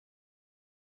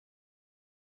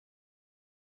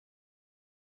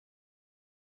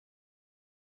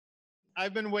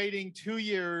I've been waiting 2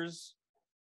 years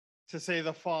to say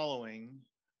the following,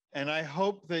 and I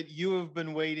hope that you have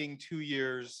been waiting 2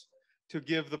 years to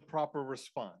give the proper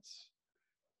response.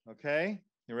 Okay,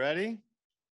 you ready?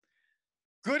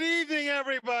 Good evening,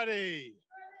 everybody.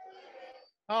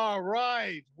 All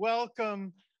right,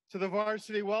 welcome to the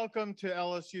varsity. Welcome to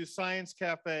LSU Science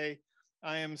Cafe.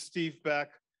 I am Steve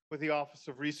Beck with the Office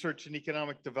of Research and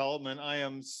Economic Development. I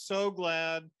am so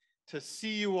glad to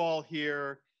see you all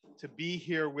here, to be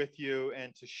here with you,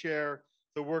 and to share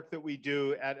the work that we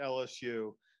do at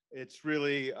LSU. It's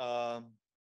really,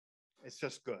 it's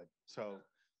just good. So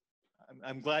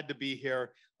I'm glad to be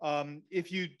here.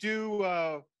 If you do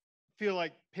feel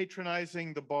like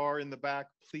patronizing the bar in the back,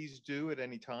 please do at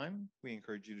any time. We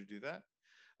encourage you to do that.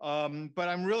 But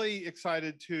I'm really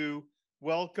excited to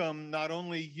welcome not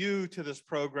only you to this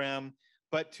program,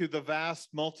 but to the vast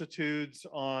multitudes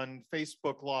on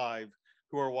Facebook Live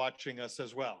who are watching us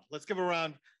as well. Let's give a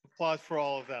round of applause for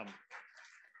all of them.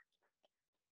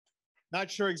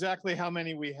 Not sure exactly how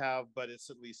many we have, but it's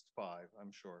at least 5,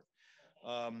 I'm sure.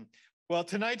 Well,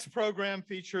 tonight's program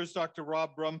features Dr.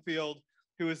 Robb Brumfield,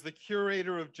 who is the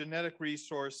curator of genetic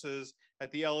resources at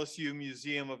the LSU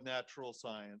Museum of Natural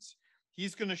Science.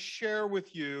 He's going to share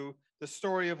with you the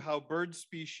story of how bird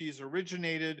species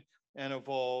originated and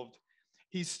evolved.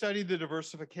 He studied the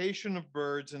diversification of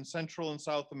birds in Central and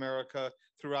South America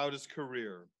throughout his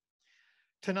career.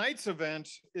 Tonight's event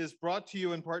is brought to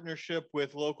you in partnership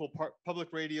with local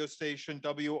public radio station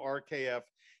WRKF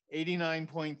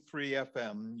 89.3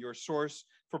 FM, your source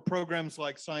for programs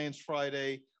like Science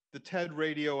Friday, the TED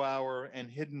Radio Hour, and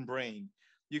Hidden Brain.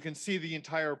 You can see the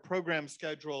entire program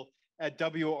schedule at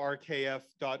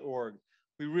WRKF.org.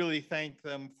 We really thank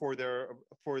them for their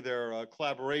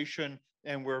collaboration,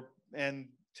 and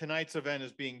tonight's event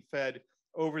is being fed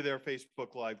over their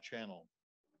Facebook Live channel.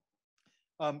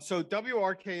 So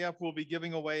WRKF will be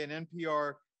giving away an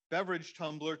NPR beverage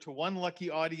tumbler to one lucky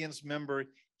audience member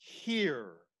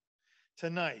here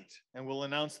tonight, and we'll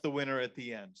announce the winner at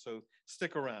the end, so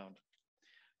stick around.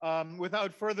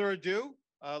 Without further ado,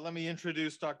 let me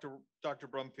introduce Dr.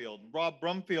 Brumfield. Robb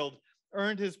Brumfield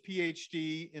earned his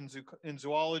PhD in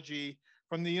zoology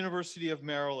from the University of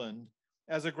Maryland.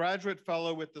 As a graduate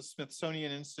fellow with the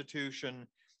Smithsonian Institution,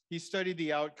 he studied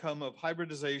the outcome of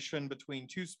hybridization between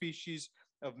 2 species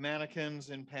of manakins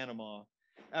in Panama.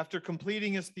 After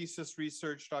completing his thesis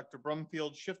research, Dr.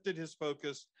 Brumfield shifted his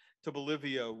focus to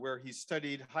Bolivia, where he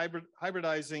studied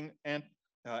hybridizing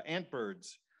ant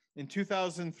birds. In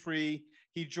 2003,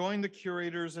 he joined the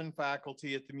curators and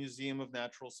faculty at the Museum of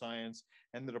Natural Science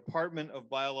and the Department of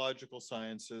Biological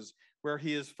Sciences, where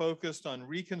he is focused on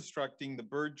reconstructing the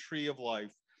bird tree of life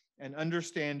and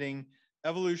understanding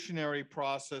evolutionary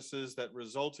processes that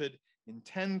resulted in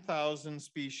 10,000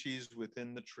 species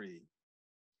within the tree.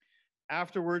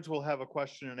 Afterwards, we'll have a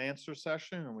question and answer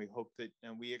session, and we hope that,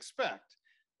 and we expect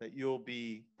that you'll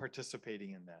be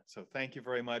participating in that. So thank you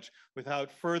very much.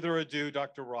 Without further ado,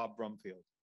 Dr. Robb Brumfield.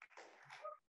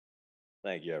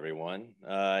 Thank you, everyone.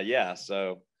 Yeah,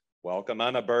 so welcome.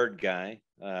 I'm a bird guy,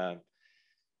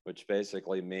 which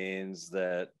basically means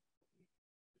that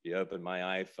if you open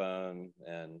my iPhone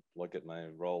and look at my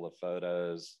roll of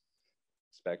photos,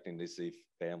 expecting to see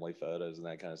family photos and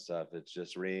that kind of stuff, it's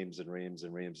just reams and reams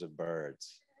and reams of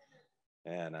birds.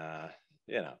 And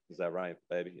you know, is that right,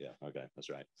 baby? Yeah, okay, that's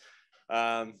right.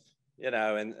 You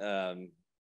know, and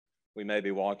we may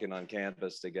be walking on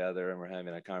campus together and we're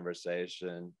having a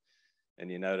conversation, and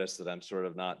you notice that I'm sort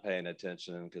of not paying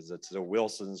attention because it's the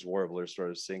Wilson's warbler sort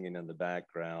of singing in the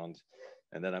background.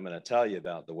 And then I'm going to tell you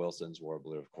about the Wilson's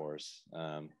warbler, of course.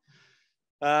 And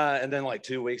then like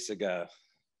 2 weeks ago,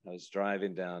 I was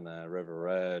driving down River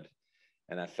Road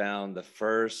and I found the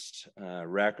first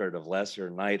record of lesser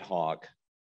nighthawk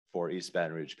for East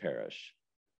Baton Rouge Parish.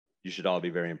 You should all be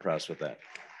very impressed with that.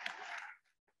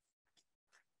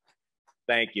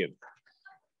 Thank you.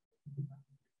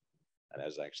 That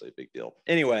was actually a big deal.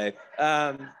 Anyway,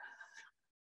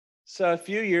 so a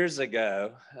few years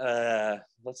ago,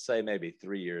 let's say maybe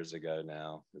 3 years ago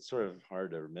now, it's sort of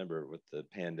hard to remember with the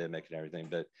pandemic and everything,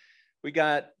 but we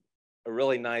got a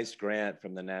really nice grant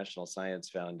from the National Science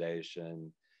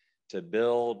Foundation to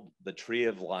build the tree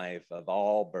of life of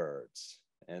all birds.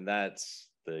 And that's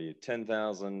the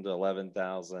 10,000 to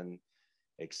 11,000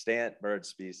 extant bird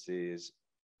species,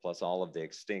 plus all of the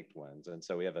extinct ones. And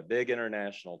so we have a big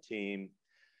international team,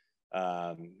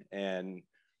 and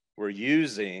we're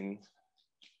using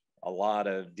a lot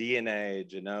of DNA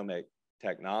genomic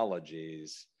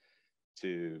technologies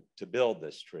to build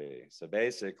this tree. So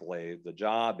basically, the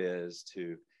job is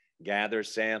to gather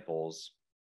samples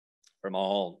from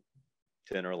all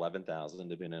 10 or 11,000,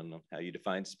 depending on how you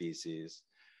define species,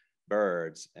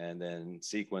 birds, and then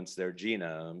sequence their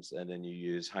genomes. And then you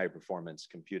use high performance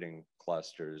computing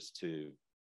clusters to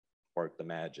work the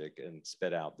magic and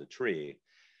spit out the tree.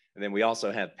 And then we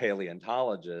also have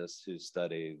paleontologists who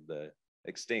study the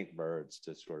extinct birds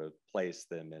to sort of place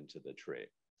them into the tree.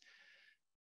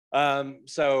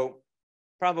 So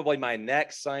probably my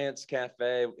next science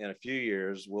cafe in a few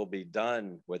years will be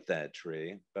done with that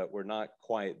tree, but we're not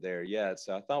quite there yet.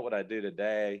 So I thought what I'd do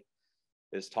today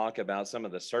is talk about some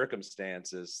of the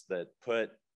circumstances that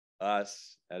put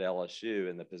us at LSU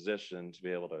in the position to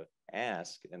be able to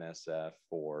ask NSF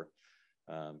for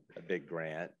a big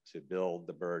grant to build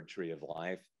the bird tree of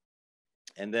life.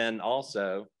 And then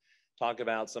also talk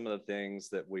about some of the things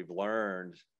that we've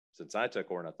learned since I took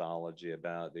ornithology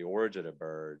about the origin of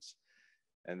birds.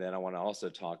 And then I want to also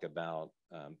talk about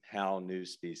how new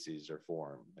species are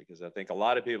formed, because I think a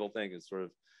lot of people think it's sort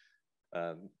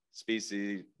of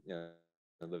species,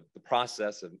 the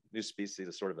process of new species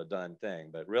is sort of a done thing,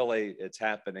 but really it's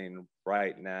happening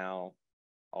right now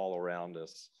all around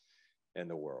us in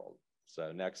the world.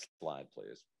 So next slide,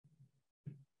 please.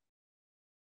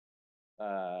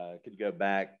 Could you go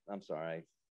back? I'm sorry.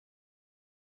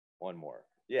 One more.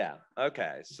 Yeah,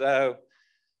 okay. So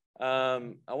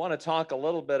I want to talk a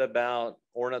little bit about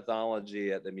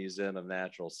ornithology at the Museum of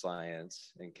Natural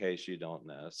Science, in case you don't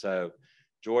know. So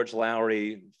George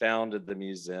Lowry founded the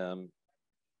museum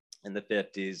in the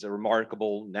 50s, a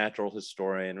remarkable natural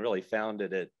historian, really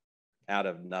founded it out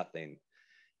of nothing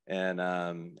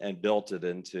and built it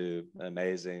into an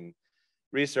amazing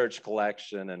research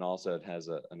collection. And also it has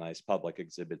a nice public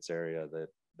exhibits area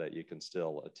that you can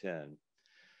still attend.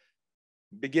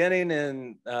 Beginning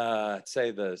in,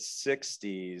 say, the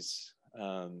 60s,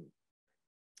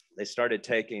 they started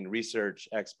taking research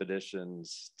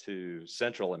expeditions to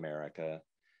Central America.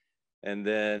 And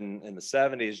then in the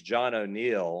 70s, John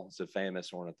O'Neill, who's a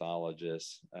famous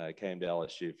ornithologist, came to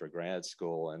LSU for grad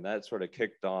school. And that sort of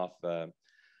kicked off a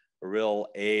real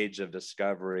age of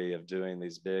discovery of doing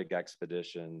these big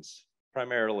expeditions,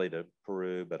 primarily to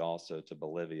Peru, but also to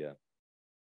Bolivia.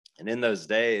 And in those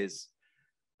days,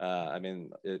 I mean,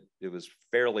 it was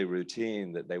fairly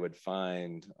routine that they would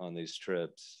find on these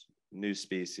trips new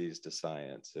species to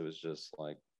science. It was just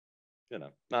like,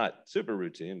 not super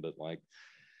routine, but like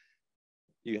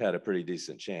you had a pretty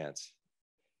decent chance.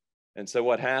 And so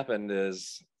what happened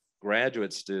is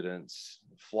graduate students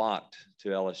flocked to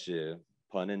LSU,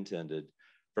 pun intended,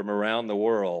 from around the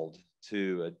world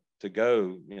to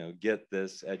go, get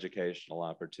this educational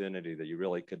opportunity that you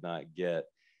really could not get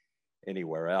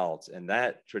anywhere else. And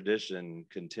that tradition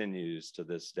continues to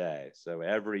this day. So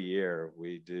every year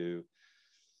we do,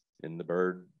 in the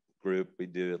bird group, we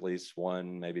do at least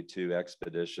one, maybe two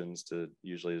expeditions to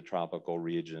usually the tropical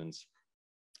regions.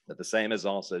 But the same is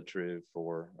also true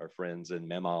for our friends in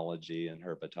mammalogy and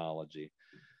herpetology,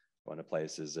 going to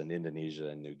places in Indonesia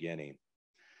and New Guinea.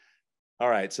 All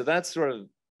right, so that's sort of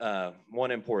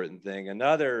one important thing.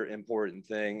 Another important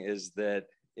thing is that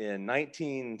in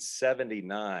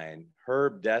 1979,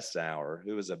 Herb Dessauer,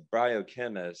 who was a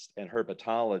biochemist and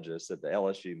herpetologist at the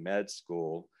LSU Med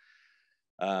School,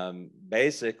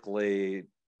 basically,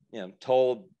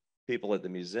 told people at the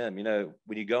museum,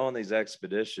 when you go on these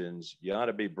expeditions, you ought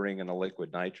to be bringing a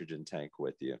liquid nitrogen tank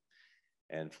with you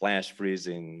and flash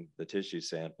freezing the tissue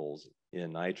samples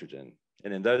in nitrogen.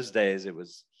 And in those days, it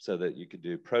was so that you could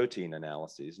do protein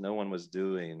analyses. No one was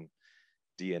doing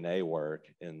DNA work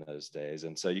in those days.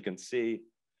 And so you can see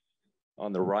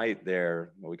on the right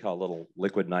there, what we call a little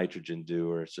liquid nitrogen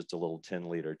dewar. It's just a little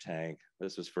 10-liter tank.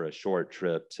 This was for a short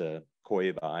trip to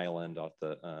Coiba Island off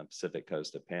the Pacific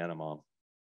coast of Panama a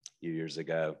few years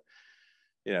ago.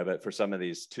 But for some of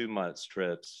these 2 months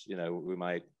trips, we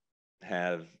might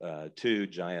have two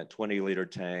giant 20-liter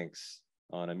tanks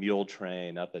on a mule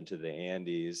train up into the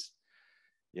Andes.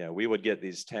 We would get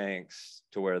these tanks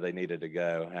to where they needed to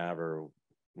go, however,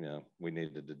 we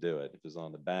needed to do it. If it was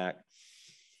on the back,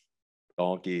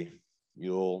 donkey,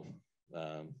 mule,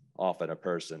 often a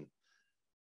person.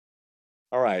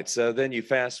 All right, so then you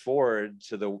fast forward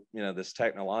to the, this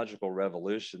technological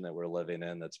revolution that we're living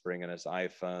in that's bringing us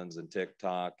iPhones and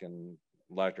TikTok and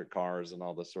electric cars and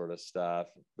all this sort of stuff.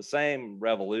 The same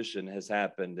revolution has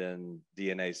happened in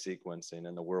DNA sequencing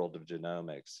in the world of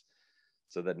genomics,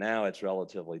 so that now it's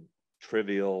relatively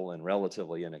trivial and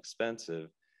relatively inexpensive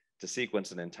to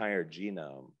sequence an entire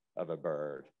genome of a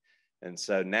bird. And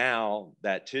so now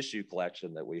that tissue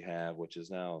collection that we have, which is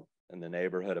now in the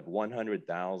neighborhood of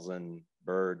 100,000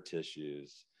 bird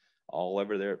tissues, all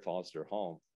over there at Foster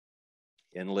Home,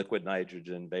 in liquid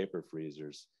nitrogen vapor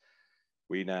freezers,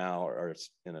 we now are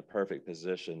in a perfect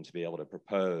position to be able to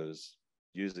propose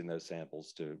using those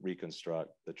samples to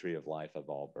reconstruct the tree of life of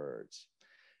all birds.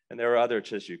 And there are other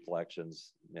tissue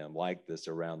collections, like this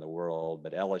around the world,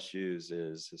 but LSU's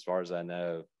is, as far as I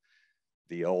know,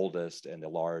 the oldest and the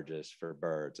largest for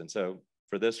birds. And so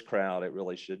for this crowd, it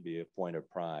really should be a point of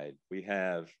pride. We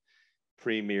have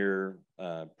premier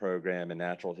program in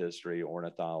natural history,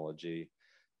 ornithology,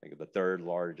 I think the third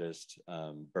largest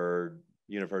bird,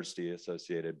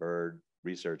 university-associated bird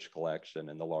research collection,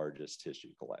 and the largest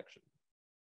tissue collection.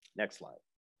 Next slide.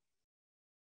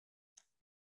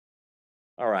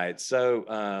 All right, so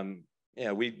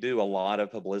we do a lot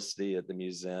of publicity at the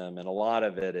museum, and a lot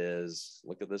of it is,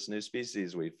 look at this new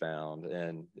species we found,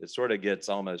 and it sort of gets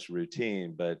almost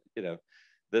routine, but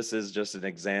this is just an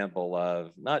example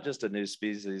of not just a new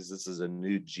species, this is a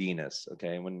new genus,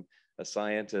 okay? When a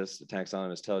scientist, a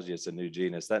taxonomist tells you it's a new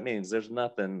genus, that means there's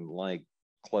nothing like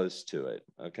close to it,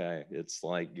 okay? It's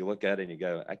like you look at it and you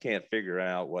go, I can't figure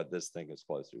out what this thing is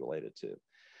closely related to.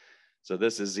 So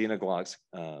this is Xenoglox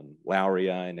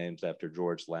lowryi, named after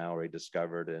George Lowry,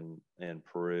 discovered in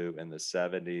Peru in the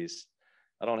 70s.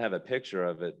 I don't have a picture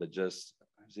of it, but just,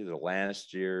 it was either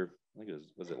last year, I think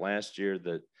was it last year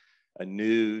that a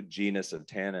new genus of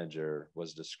tanager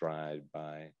was described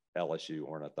by LSU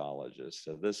ornithologists.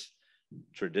 So this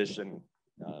tradition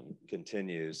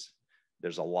continues.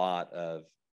 There's a lot of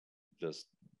just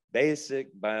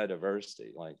basic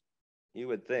biodiversity. Like, you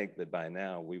would think that by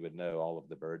now we would know all of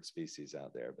the bird species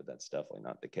out there, but that's definitely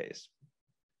not the case.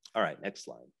 All right, next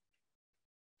slide.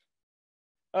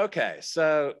 Okay,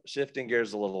 so shifting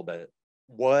gears a little bit.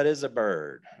 What is a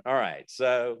bird? All right,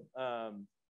 so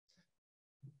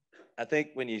I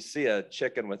think when you see a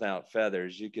chicken without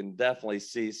feathers, you can definitely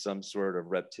see some sort of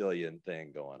reptilian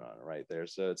thing going on right there.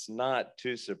 So it's not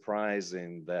too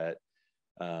surprising that,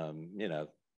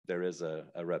 there is a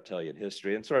reptilian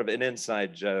history, and sort of an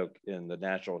inside joke in the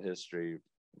Natural History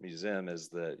Museum is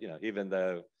that, even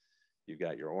though you've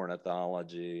got your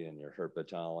ornithology and your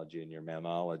herpetology and your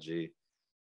mammalogy,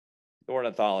 the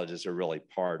ornithologists are really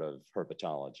part of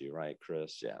herpetology, right,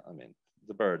 Chris? Yeah, I mean,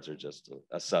 the birds are just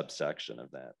a subsection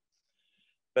of that.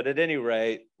 But at any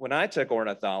rate, when I took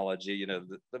ornithology,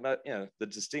 the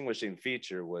distinguishing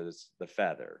feature was the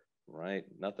feather, right?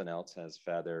 Nothing else has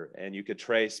feather, and you could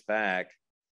trace back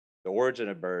the origin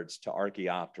of birds to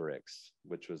Archaeopteryx,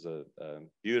 which was a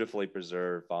beautifully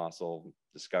preserved fossil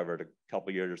discovered a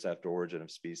couple years after Origin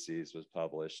of Species was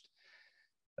published.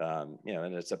 And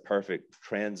it's a perfect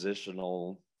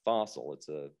transitional fossil.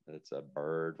 It's a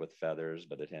bird with feathers,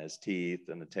 but it has teeth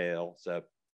and a tail. So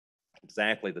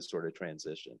exactly the sort of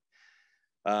transition.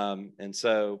 And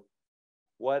so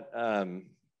what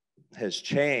has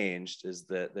changed is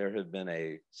that there have been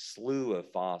a slew of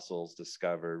fossils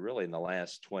discovered really in the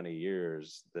last 20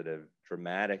 years that have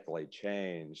dramatically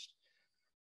changed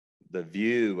the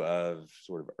view of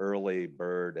sort of early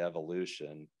bird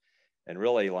evolution, and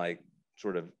really like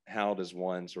sort of how does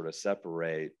one sort of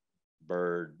separate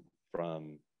bird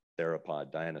from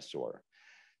theropod dinosaur.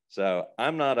 So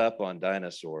I'm not up on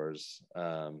dinosaurs,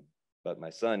 but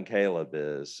my son Caleb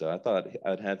is. So I thought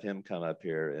I'd have him come up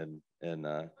here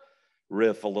and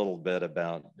riff a little bit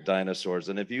about dinosaurs.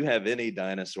 And if you have any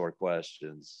dinosaur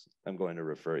questions, I'm going to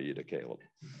refer you to Caleb.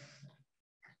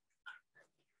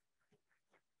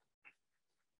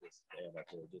 All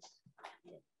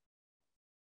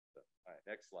right,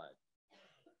 next slide.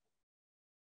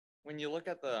 When you look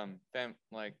at the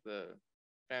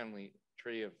family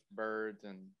tree of birds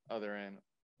and other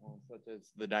animals, such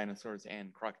as the dinosaurs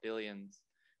and crocodilians,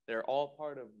 they're all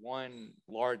part of one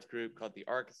large group called the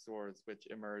archosaurs, which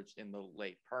emerged in the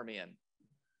late Permian.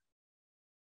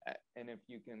 And if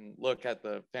you can look at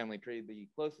the family tree, the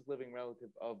closest living relative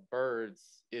of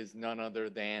birds is none other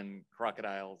than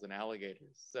crocodiles and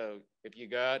alligators. So if you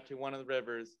go out to one of the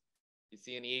rivers, you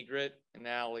see an egret and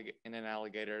an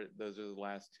alligator. Those are the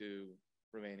last two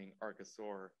remaining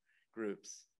archosaur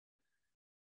groups.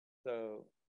 So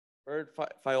bird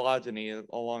phylogeny,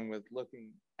 along with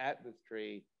looking at this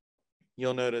tree,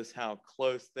 you'll notice how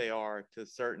close they are to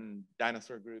certain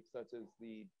dinosaur groups, such as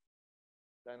the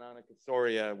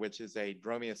Deinonychosauria, which is a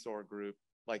dromaeosaur group.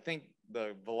 Like, think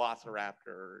the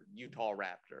velociraptor, Utah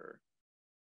raptor,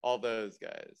 all those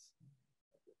guys.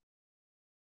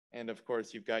 And of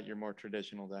course, you've got your more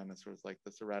traditional dinosaurs like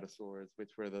the ceratosaurs,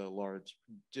 which were the large,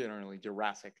 generally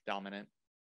Jurassic dominant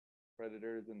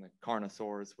predators, and the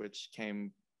carnosaurs, which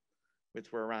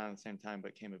were around at the same time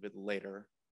but came a bit later.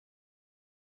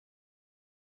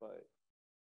 But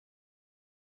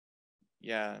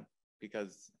yeah,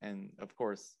 and of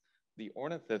course, the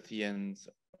ornithischians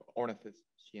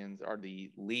are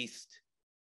the least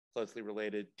closely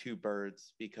related to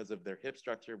birds because of their hip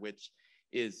structure, which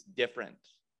is different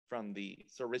from the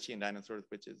Saurischian dinosaurs,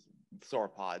 which is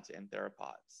sauropods and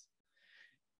theropods,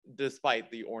 despite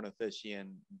the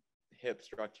ornithischian hip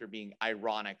structure being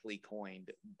ironically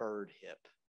coined bird hip.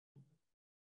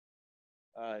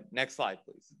 Next slide,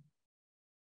 please.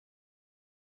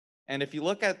 And if you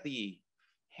look at the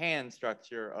hand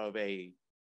structure of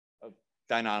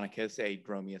Deinonychus, a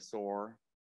dromaeosaur,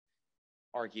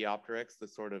 Archaeopteryx, the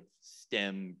sort of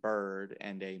stem bird,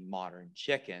 and a modern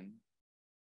chicken,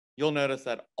 you'll notice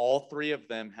that all three of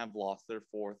them have lost their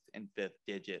fourth and fifth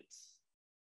digits.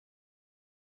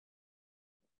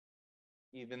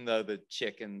 Even though the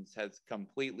chickens has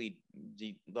completely,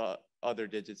 the other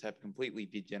digits have completely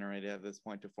degenerated at this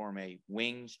point to form a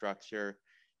wing structure,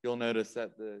 you'll notice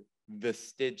that the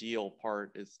vestigial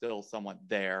part is still somewhat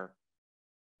there.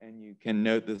 And you can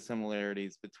note the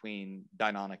similarities between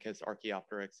Deinonychus,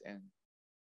 Archaeopteryx, and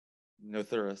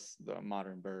Nothurus, the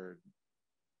modern bird.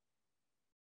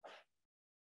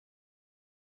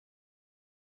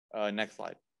 Next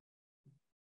slide.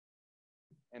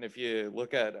 And if you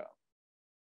look at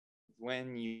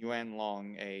Wen Yuan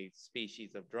Long, a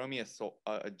species of dromaeosaur,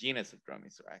 a genus of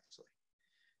dromaeosaur actually,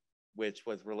 which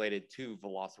was related to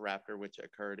Velociraptor, which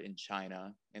occurred in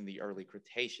China in the early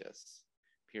Cretaceous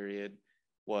period,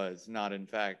 was not in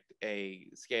fact a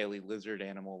scaly lizard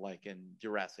animal like in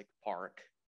Jurassic Park.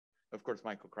 Of course,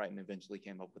 Michael Crichton eventually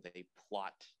came up with a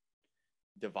plot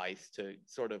device to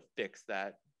sort of fix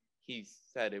that. He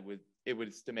said it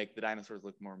was to make the dinosaurs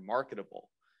look more marketable,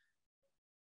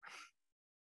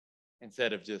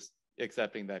 instead of just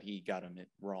accepting that he got him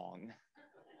wrong.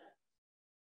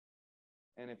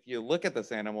 And if you look at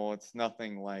this animal, it's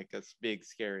nothing like a big,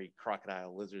 scary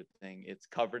crocodile lizard thing. It's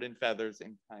covered in feathers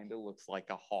and kind of looks like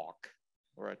a hawk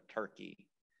or a turkey,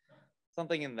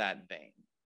 something in that vein.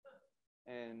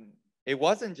 And it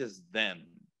wasn't just them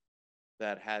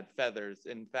that had feathers.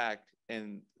 In fact,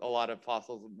 in a lot of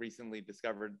fossils recently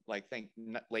discovered, like think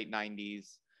late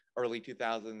 90s, early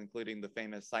 2000s, including the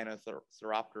famous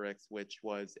Sinosauropteryx, which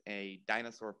was a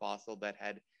dinosaur fossil that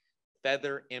had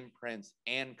feather imprints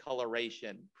and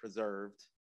coloration preserved,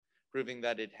 proving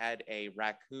that it had a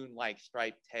raccoon-like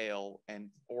striped tail and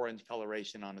orange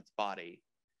coloration on its body,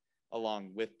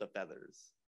 along with the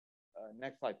feathers.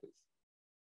 Next slide, please.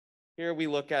 Here we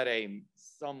look at a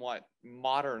somewhat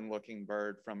modern-looking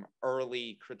bird from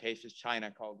early Cretaceous China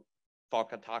called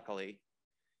Phocatakali,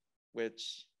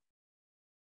 which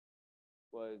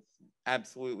was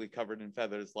absolutely covered in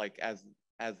feathers, like as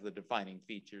the defining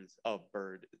features of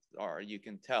bird are. You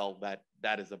can tell that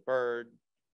that is a bird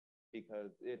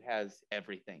because it has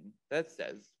everything that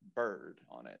says bird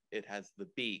on it. It has the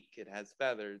beak, it has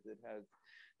feathers, it has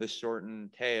the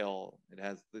shortened tail, it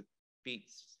has the feet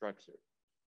structure.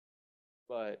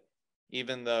 But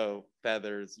even though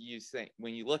feathers,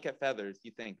 when you look at feathers,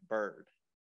 you think bird.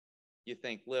 You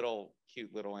think little,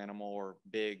 cute little animal or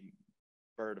big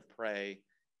bird of prey,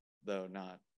 though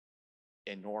not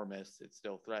enormous, it's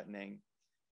still threatening.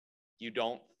 You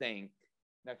don't think,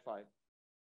 next slide.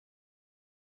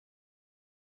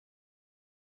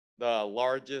 The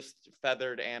largest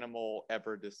feathered animal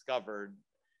ever discovered,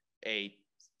 a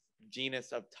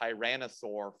genus of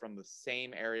tyrannosaur from the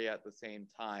same area at the same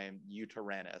time,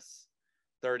 Utyrannus,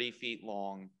 30 feet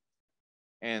long,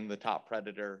 and the top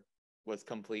predator was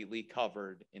completely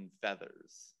covered in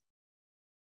feathers.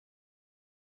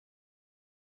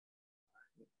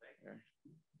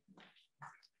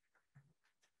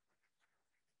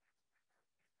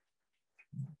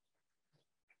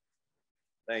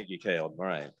 Thank you, Caleb. All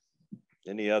right.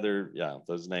 Any other,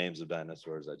 those names of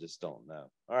dinosaurs, I just don't know.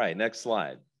 All right, next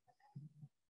slide.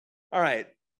 All right,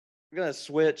 we're going to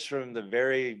switch from the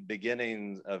very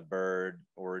beginning of bird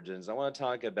origins. I want to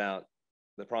talk about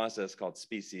the process called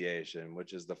speciation,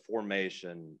 which is the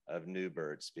formation of new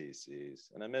bird species.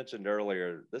 And I mentioned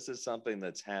earlier, this is something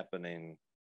that's happening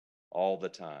all the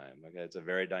time. Okay, it's a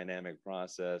very dynamic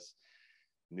process.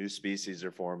 New species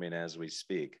are forming as we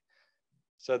speak.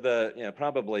 So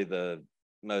probably the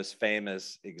most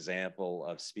famous example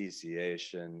of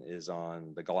speciation is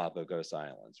on the Galapagos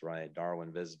Islands, right?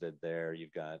 Darwin visited there.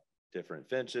 You've got different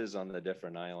finches on the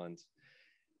different islands.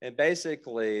 And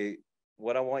basically,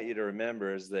 what I want you to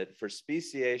remember is that for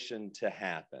speciation to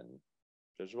happen,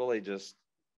 there's really just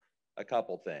a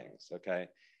couple things, okay?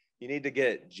 You need to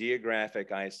get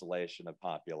geographic isolation of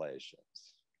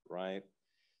populations, right?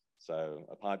 So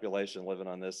a population living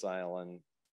on this island,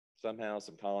 somehow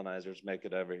some colonizers make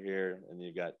it over here, and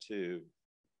you've got two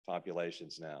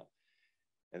populations now.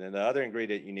 And then the other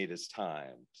ingredient you need is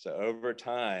time. So over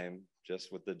time,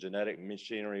 just with the genetic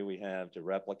machinery we have to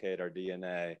replicate our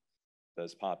DNA,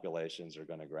 those populations are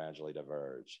going to gradually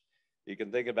diverge. You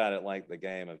can think about it like the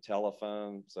game of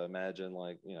telephone. So imagine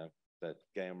like, you know, that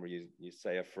game where you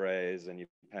say a phrase and you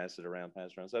pass it around,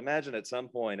 pass it around. So imagine at some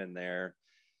point in there,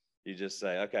 you just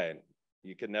say, okay,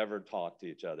 you can never talk to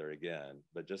each other again,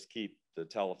 but just keep the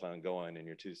telephone going in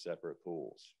your two separate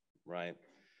pools, right?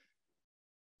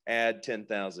 Add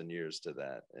 10,000 years to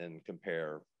that and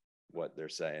compare what they're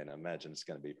saying. I imagine it's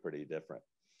going to be pretty different.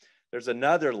 There's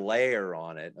another layer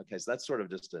on it. Okay, so that's sort of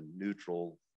just a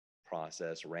neutral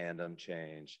process, random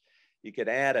change. You could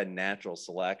add a natural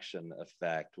selection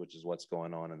effect, which is what's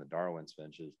going on in the Darwin's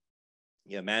finches.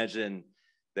 You imagine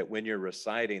that when you're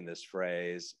reciting this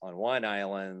phrase on one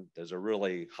island, there's a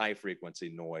really high frequency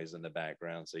noise in the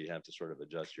background, so you have to sort of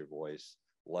adjust your voice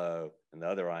low. In the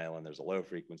other island, there's a low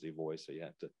frequency voice, so you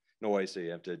have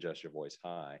to adjust your voice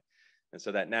high. And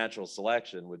so that natural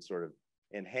selection would sort of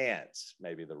enhance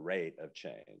maybe the rate of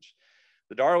change.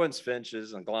 The Darwin's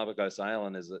finches on Galapagos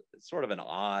Island is sort of an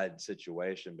odd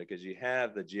situation because you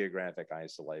have the geographic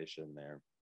isolation there,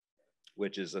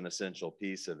 which is an essential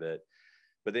piece of it.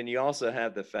 But then you also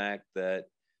have the fact that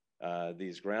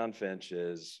these ground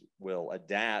finches will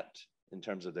adapt in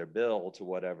terms of their bill to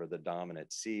whatever the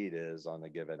dominant seed is on the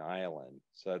given island.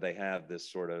 So they have this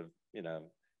sort of, you know,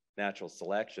 natural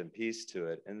selection piece to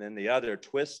it. And then the other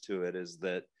twist to it is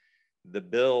that the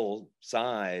bill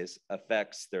size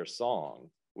affects their song,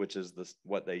 which is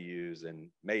what they use in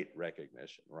mate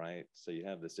recognition, right? So you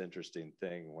have this interesting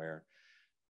thing where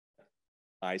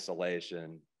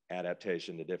isolation,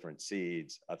 adaptation to different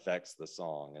seeds affects the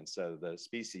song. And so the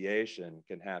speciation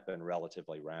can happen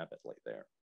relatively rapidly there.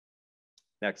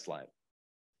 Next slide.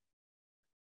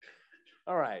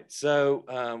 All right,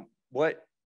 so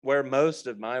where most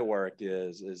of my work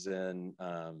is in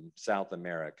South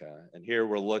America. And here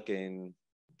we're looking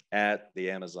at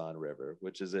the Amazon River,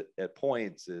 which is at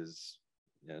points is,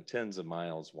 you know, tens of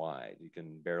miles wide. You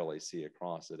can barely see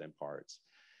across it in parts.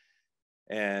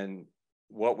 And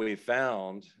what we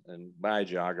found, and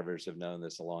biogeographers have known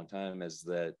this a long time, is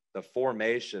that the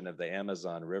formation of the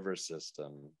Amazon River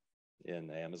system in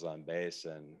the Amazon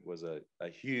basin was a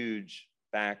huge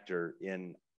factor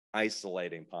in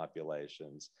isolating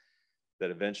populations that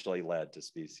eventually led to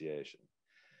speciation.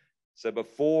 So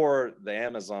before the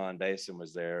Amazon basin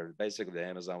was there, basically the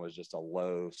Amazon was just a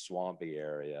low swampy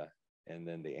area. And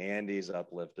then the Andes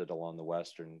uplifted along the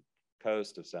western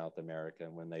coast of South America.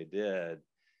 And when they did,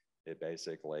 it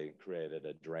basically created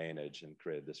a drainage and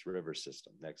created this river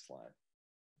system. Next slide.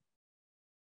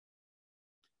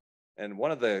 And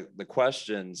one of the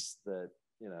questions that,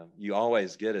 you know, you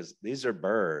always get is, these are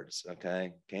birds,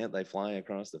 okay? Can't they fly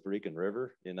across the freaking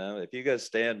river? You know, if you go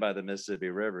stand by the Mississippi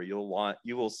River, you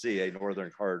will see a northern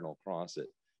cardinal cross it.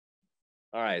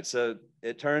 All right, so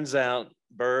it turns out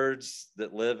birds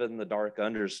that live in the dark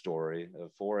understory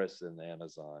of forests in the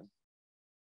Amazon,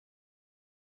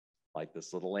 like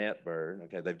this little ant bird,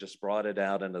 okay, they've just brought it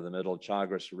out into the middle of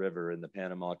Chagres River in the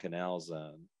Panama Canal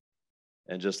Zone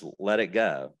and just let it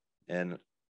go. And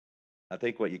I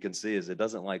think what you can see is it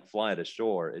doesn't like fly to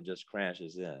shore, it just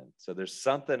crashes in. So there's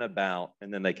something about,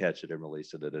 and then they catch it and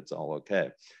release it, and it's all okay.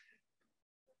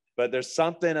 But there's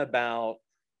something about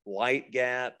light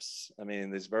gaps. I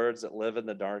mean, these birds that live in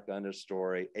the dark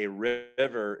understory, a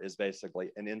river is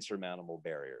basically an insurmountable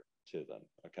barrier to them,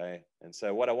 okay? And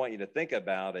so what I want you to think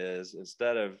about is,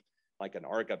 instead of like an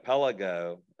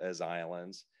archipelago as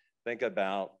islands, think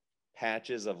about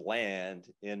patches of land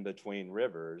in between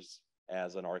rivers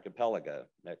as an archipelago.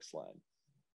 Next slide.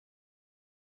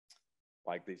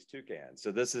 Like these toucans.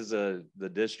 So this is the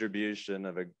distribution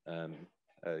of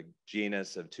a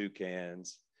genus of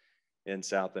toucans in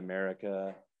South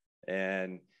America.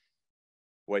 And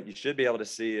what you should be able to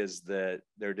see is that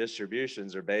their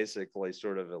distributions are basically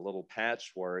sort of a little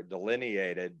patchwork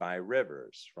delineated by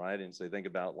rivers, right? And so you think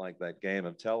about like that game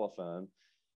of telephone,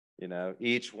 you know,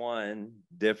 each one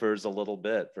differs a little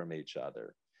bit from each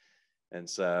other. And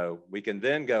so we can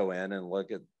then go in and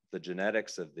look at the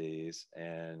genetics of these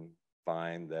and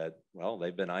find that, well,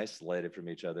 they've been isolated from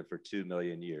each other for 2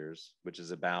 million years, which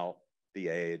is about the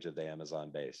age of the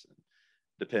Amazon basin,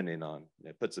 depending on,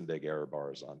 put some big error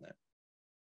bars on that.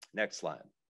 Next slide.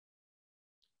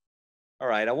 All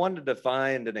right, I wanted to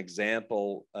find an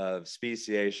example of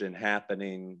speciation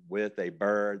happening with a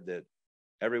bird that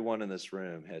everyone in this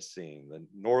room has seen, the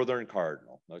northern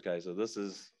cardinal. Okay, so this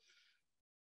is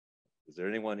there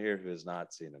anyone here who has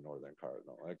not seen a northern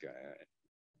cardinal? Okay, all right.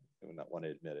 I would not want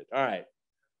to admit it. All right.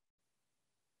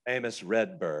 Amos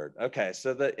redbird. Okay,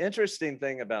 so the interesting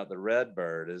thing about the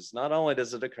redbird is not only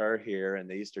does it occur here in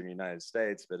the eastern United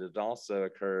States, but it also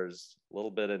occurs a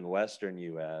little bit in the western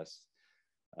US.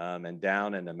 and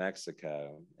down into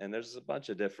Mexico. And there's a bunch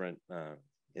of different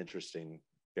interesting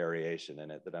variation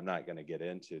in it that I'm not going to get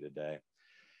into today.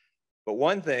 But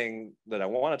one thing that I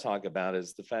want to talk about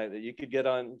is the fact that you could get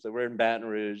on, so we're in Baton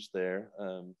Rouge there,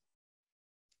 and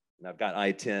I've got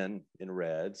I-10 in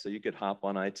red, so you could hop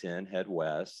on I-10, head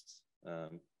west,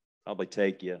 probably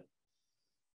take you,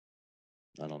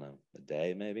 I don't know, a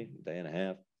day maybe, a day and a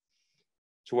half,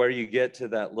 to where you get to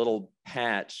that little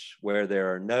patch where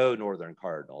there are no northern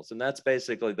cardinals. And that's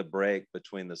basically the break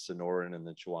between the Sonoran and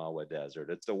the Chihuahua Desert.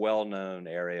 It's a well-known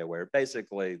area where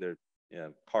basically there,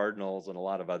 cardinals and a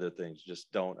lot of other things just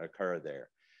don't occur there.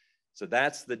 So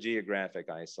that's the geographic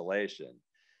isolation.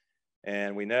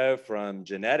 And we know from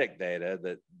genetic data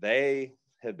that they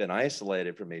have been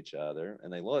isolated from each other,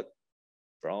 and they look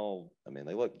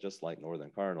they look just like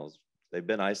northern cardinals. They've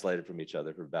been isolated from each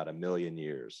other for about 1 million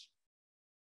years.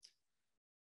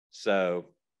 So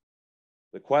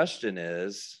the question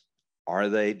is, are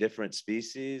they different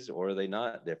species or are they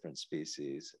not different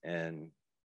species? And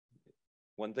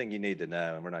one thing you need to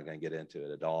know, and we're not going to get into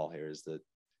it at all here, is that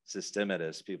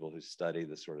systematists, people who study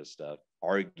this sort of stuff,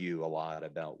 argue a lot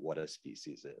about what a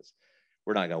species is.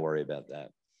 We're not going to worry about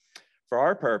that. For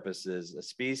our purposes, a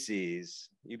species,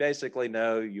 you basically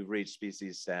know you've reached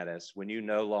species status when you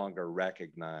no longer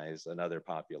recognize another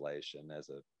population as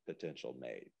a potential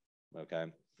mate, okay?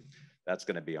 That's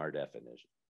going to be our definition.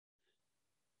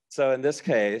 So in this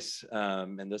case,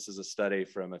 and this is a study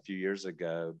from a few years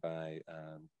ago by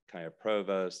Kaya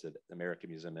Provost at the American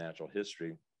Museum of Natural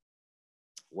History,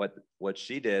 what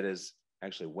she did is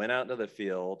actually went out into the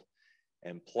field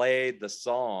and played the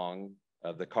song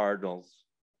of the cardinals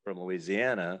from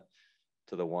Louisiana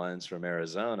to the ones from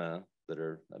Arizona that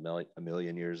are a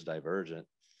million years divergent,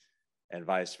 and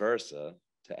vice versa,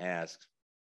 to ask,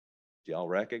 do y'all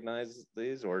recognize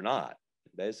these or not?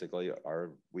 Basically,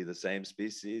 are we the same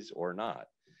species or not?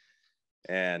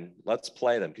 And let's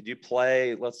play them. Could you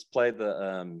play, let's play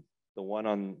the one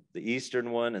on the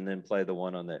eastern one and then play the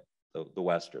one on the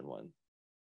western one.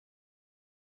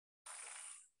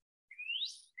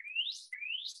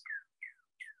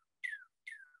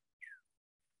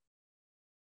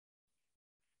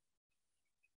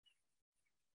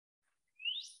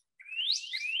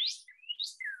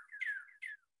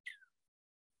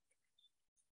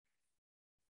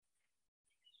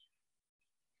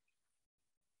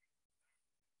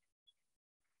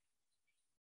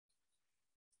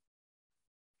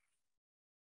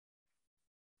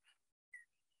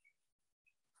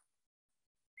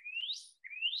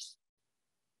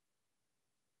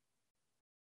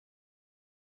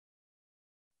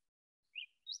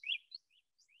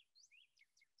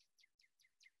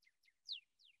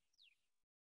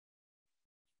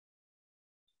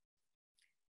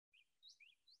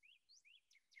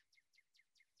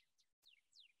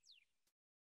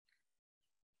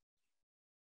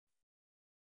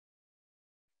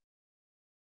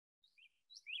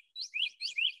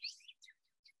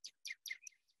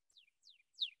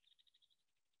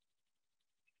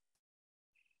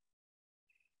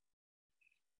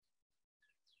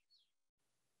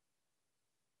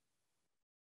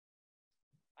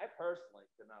 I personally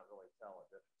could not really tell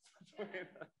a difference.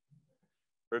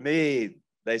 For me,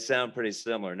 they sound pretty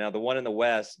similar. Now, the one in the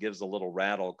west gives a little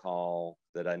rattle call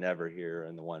that I never hear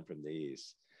in the one from the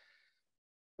east.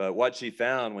 But what she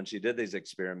found when she did these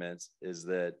experiments is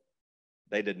that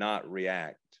they did not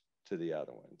react to the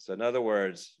other one. So in other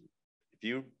words, if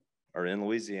you are in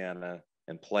Louisiana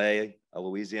and play a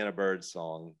Louisiana bird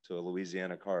song to a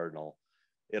Louisiana cardinal,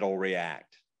 it'll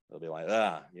react. It'll be like,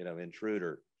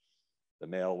 intruder. The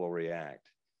male will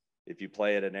react. If you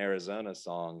play it an Arizona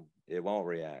song, it won't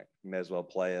react. You may as well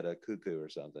play it a cuckoo or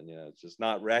something. It's just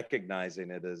not recognizing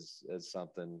it as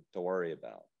something to worry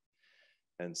about.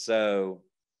 And so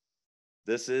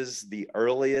this is the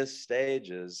earliest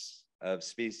stages of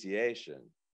speciation.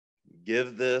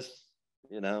 Give this,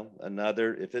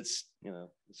 another, if it's,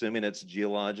 assuming it's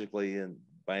geologically and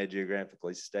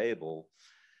biogeographically stable,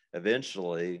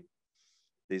 eventually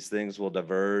these things will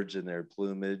diverge in their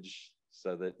plumage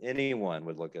so that anyone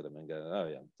would look at them and go, oh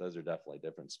yeah, those are definitely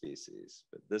different species.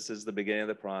 But this is the beginning of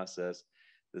the process.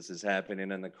 This is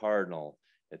happening in the cardinal.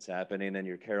 It's happening in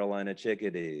your Carolina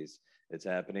chickadees. It's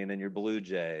happening in your blue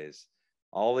jays.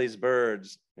 All these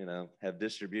birds, have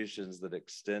distributions that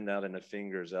extend out into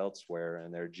fingers elsewhere,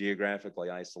 and they're geographically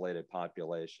isolated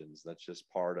populations. That's just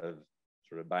part of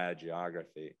sort of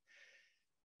biogeography.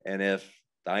 And if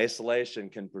the isolation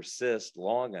can persist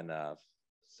long enough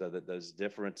so that those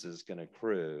differences can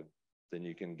accrue, then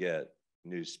you can get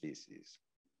new species.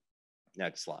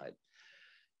 Next slide.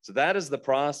 So that is the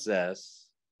process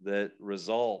that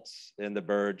results in the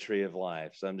bird tree of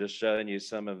life. So I'm just showing you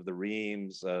some of the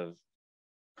reams of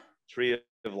tree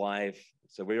of life.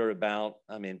 So we were about,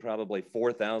 probably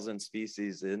 4,000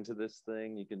 species into this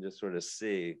thing. You can just sort of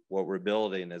see what we're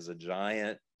building is a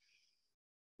giant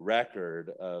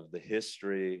record of the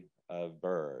history of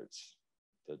birds.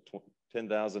 The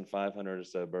 10,500 or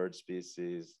so bird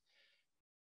species,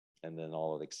 and then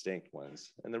all of the extinct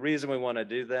ones. And the reason we want to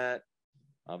do that,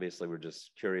 obviously we're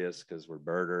just curious because we're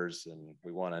birders and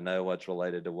we want to know what's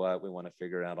related to what. We want to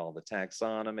figure out all the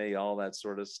taxonomy, all that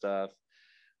sort of stuff.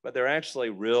 But they're actually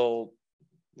real,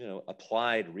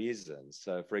 applied reasons.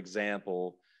 So for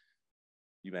example,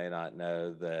 you may not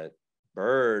know that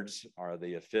birds are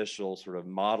the official sort of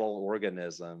model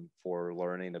organism for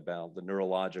learning about the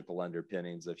neurological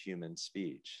underpinnings of human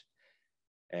speech.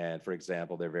 And for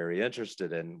example, they're very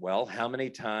interested in, well, how many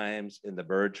times in the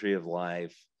bird tree of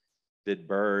life did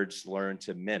birds learn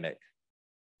to mimic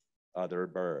other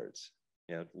birds?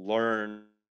 Learn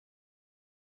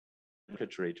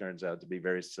circuitry turns out to be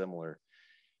very similar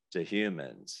to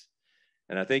humans.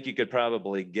 And I think you could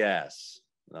probably guess,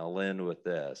 and I'll end with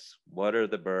this. What are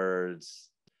the birds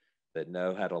that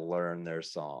know how to learn their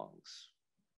songs?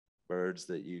 Birds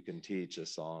that you can teach a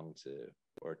song to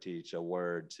or teach a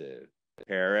word to.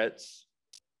 Parrots,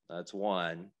 that's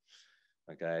one.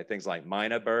 Okay, things like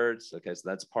mynah birds. Okay, so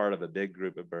that's part of a big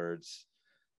group of birds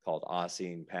called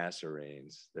Oscine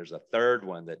passerines. There's a third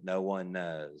one that no one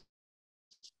knows.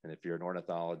 And if you're an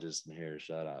ornithologist in here,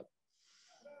 shut up.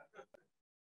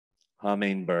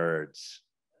 Hummingbirds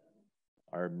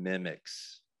are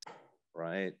mimics,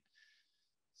 right?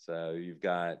 So you've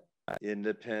got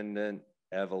independent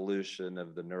evolution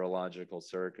of the neurological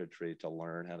circuitry to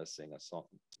learn how to sing a song,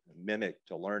 mimic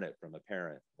to learn it from a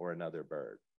parent or another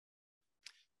bird.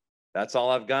 That's all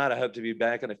I've got. I hope to be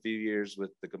back in a few years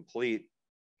with the complete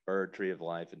bird tree of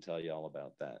life and tell you all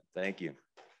about that. Thank you.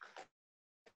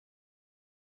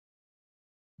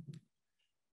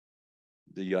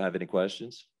 Do you have any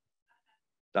questions?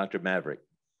 Dr. Maverick.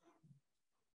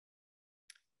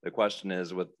 The question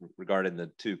is regarding the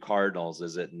two cardinals,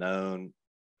 is it known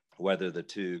whether the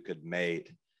two could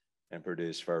mate and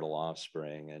produce fertile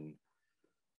offspring? And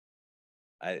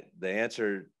the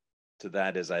answer to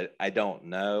that is I don't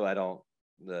know.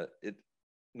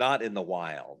 Not in the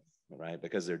wild, right?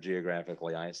 Because they're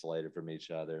geographically isolated from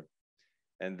each other.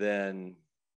 And then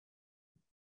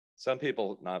some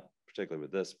people, not particularly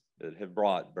with this, have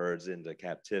brought birds into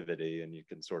captivity, and you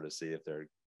can sort of see if they're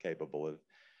capable of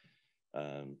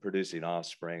producing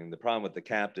offspring. The problem with the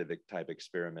captive type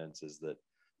experiments is that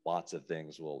lots of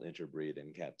things will interbreed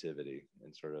in captivity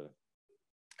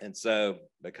and so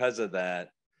because of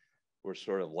that, we're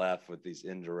sort of left with these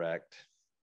indirect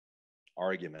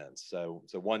arguments. So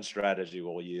one strategy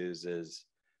we'll use is,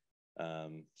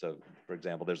 so for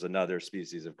example, there's another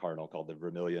species of cardinal called the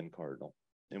vermilion cardinal.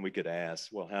 And we could ask,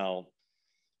 well, how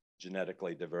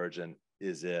genetically divergent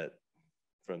is it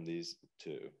from these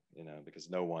two? Because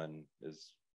no one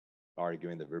is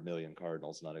arguing that vermilion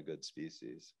cardinal is not a good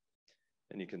species.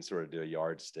 And you can sort of do a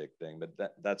yardstick thing,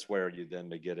 but that's where you then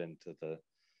get into the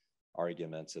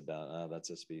arguments about, oh, that's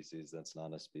a species, that's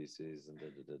not a species, and da.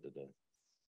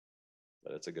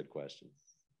 But it's a good question.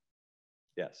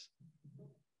 Yes.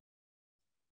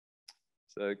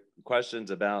 So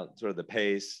questions about sort of the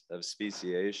pace of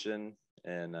speciation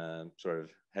and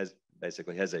has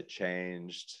it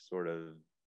changed sort of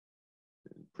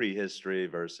prehistory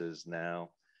versus now?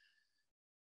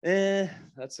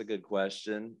 That's a good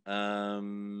question.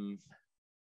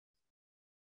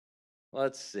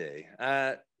 Let's see.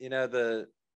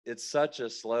 It's such a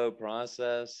slow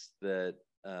process that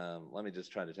let me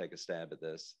just try to take a stab at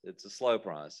this. It's a slow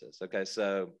process. Okay,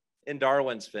 so in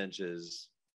Darwin's finches,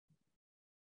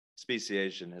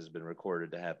 speciation has been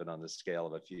recorded to happen on the scale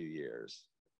of a few years.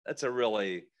 That's a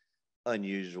really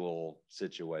unusual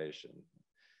situation.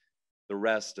 The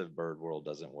rest of bird world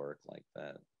doesn't work like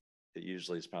that. It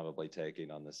usually is probably taking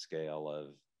on the scale of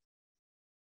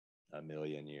 1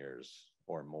 million years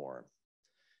or more.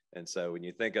 And so when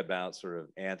you think about sort of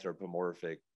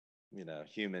anthropomorphic,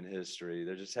 human history,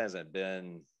 there just hasn't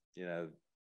been,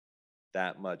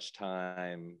 that much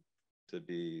time to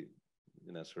be,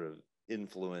 sort of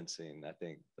influencing. I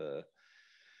think the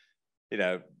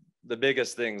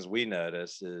biggest things we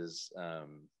notice is,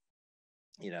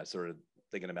 sort of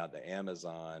thinking about the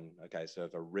Amazon. Okay, so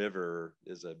if a river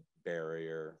is a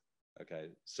barrier, okay,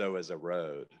 so is a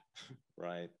road,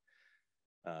 right?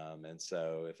 And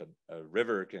so if a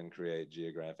river can create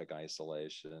geographic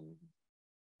isolation,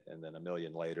 and then 1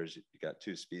 million later, you got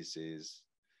two species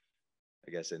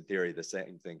I guess in theory, the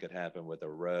same thing could happen with a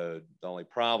road. The only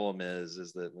problem is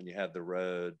that when you have the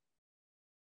road,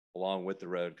 along with the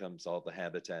road comes all the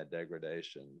habitat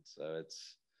degradation. So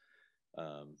it's,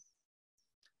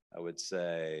 I would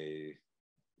say,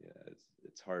 yeah,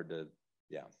 it's hard to,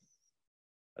 yeah,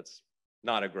 that's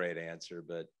not a great answer,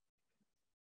 but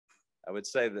I would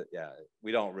say that, yeah,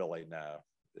 we don't really know.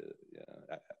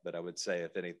 Yeah, but I would say,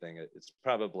 if anything, it's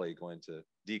probably going to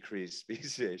decrease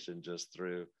speciation just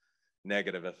through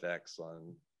negative effects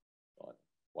on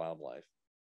wildlife.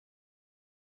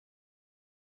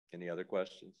 Any other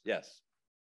questions? Yes.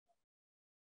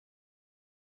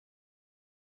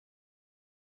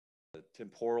 The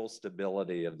temporal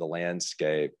stability of the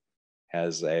landscape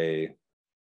has a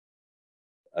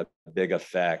big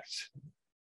effect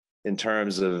in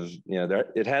terms of,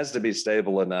 it has to be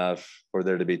stable enough for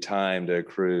there to be time to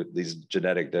accrue these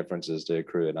genetic differences to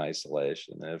accrue in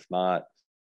isolation. And if not,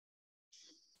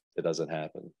 it doesn't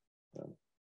happen.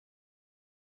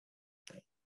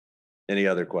 Any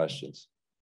other questions?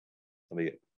 Let me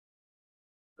get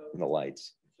the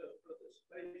lights.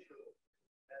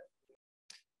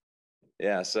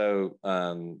 Yeah, so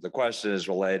the question is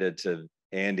related to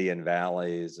Andean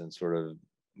valleys and sort of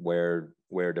where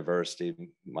diversity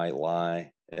might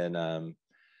lie. And of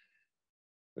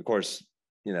course,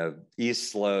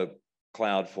 East Slope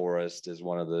cloud forest is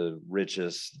one of the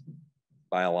richest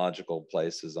biological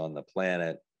places on the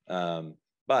planet.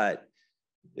 But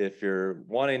if you're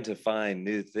wanting to find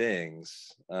new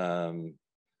things,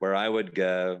 where I would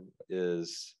go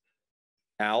is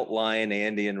outlying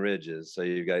Andean ridges. So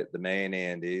you've got the main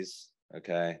Andes,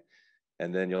 okay?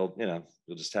 And then you'll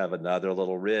just have another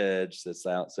little ridge that's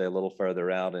out, say, a little further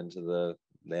out into the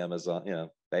Amazon,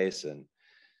 basin,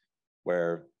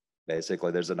 where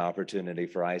basically there's an opportunity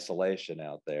for isolation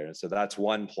out there. And so that's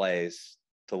one place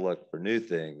to look for new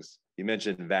things. You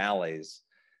mentioned valleys.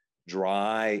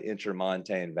 Dry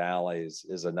intermontane valleys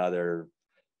is another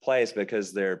place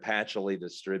because they're patchily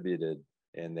distributed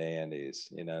in the Andes,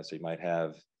 so you might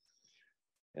have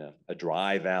a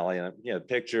dry valley and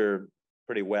picture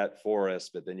pretty wet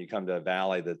forest, but then you come to a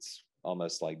valley that's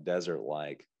almost like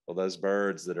desert-like. Well, those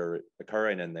birds that are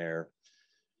occurring in there,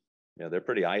 they're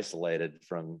pretty isolated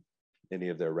from any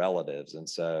of their relatives. And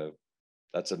so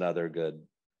that's another good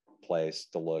place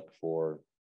to look for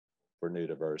new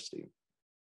diversity.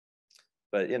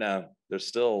 But, there's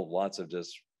still lots of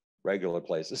just regular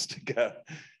places to go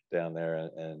down there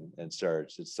and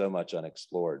search. It's so much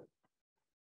unexplored.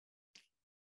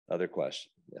 Other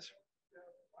question? Yes, sir.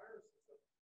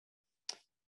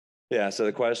 Yeah, so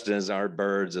the question is, are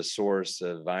birds a source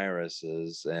of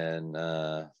viruses? And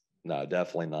no,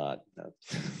 definitely not. No.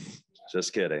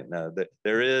 Just kidding. No,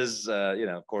 there is,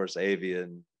 of course,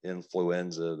 avian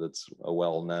influenza that's a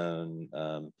well-known,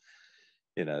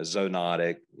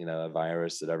 zoonotic, a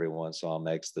virus that every once in a while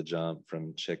makes the jump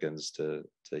from chickens to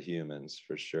humans,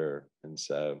 for sure. And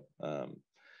so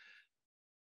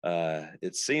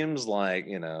it seems like,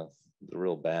 the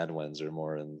real bad ones are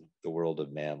more in the world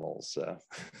of mammals. So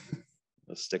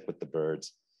let's stick with the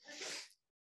birds.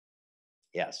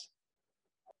 Yes.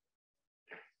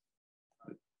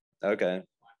 Okay.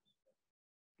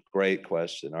 Great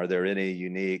question. Are there any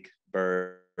unique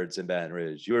birds in Baton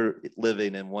Rouge? You're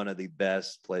living in one of the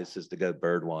best places to go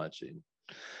bird watching.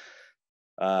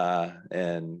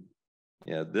 And,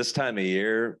 this time of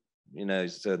year,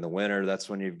 so in the winter, that's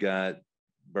when you've got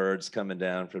birds coming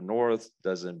down from north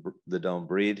that don't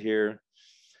breed here.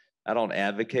 I don't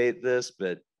advocate this,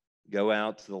 but go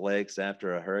out to the lakes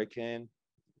after a hurricane.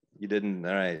 You didn't,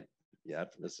 all right. Yeah,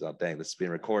 this is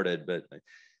being recorded, but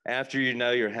after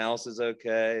your house is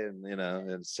okay and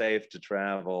and safe to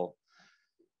travel,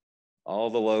 all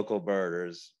the local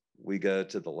birders, we go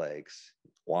to the lakes.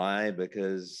 Why?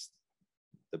 Because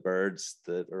the birds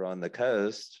that are on the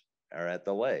coast are at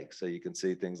the lake. So you can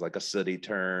see things like a sooty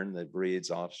tern that breeds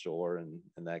offshore and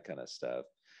that kind of stuff.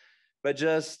 But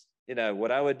just,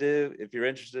 what I would do if you're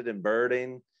interested in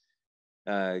birding,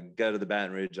 go to the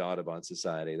Baton Rouge Audubon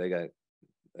Society. They got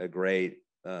a great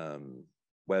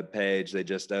webpage. They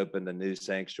just opened a new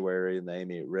sanctuary in the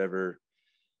Amite River.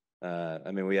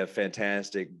 We have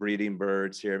fantastic breeding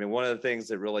birds here. One of the things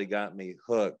that really got me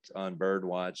hooked on bird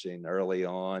watching early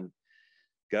on,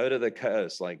 go to the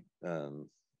coast, like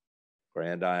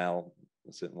Grand Isle,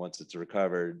 once it's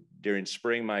recovered, during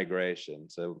spring migration.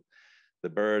 So the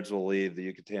birds will leave the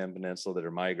Yucatan Peninsula that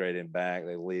are migrating back.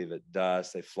 They leave at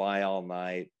dusk. They fly all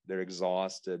night. They're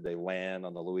exhausted. They land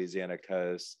on the Louisiana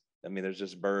coast. There's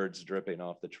just birds dripping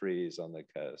off the trees on the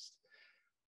coast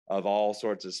of all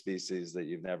sorts of species that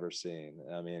you've never seen.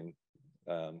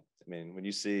 When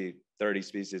you see 30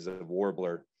 species of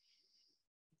warbler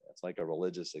it's like a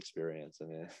religious experience. I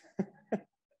mean,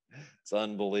 it's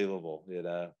unbelievable, you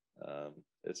know.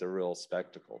 It's a real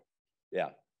spectacle. Yeah.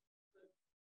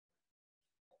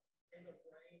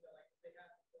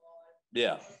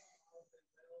 Yeah.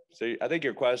 So I think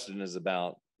your question is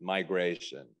about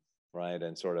migration, right?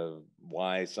 And sort of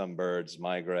why some birds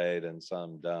migrate and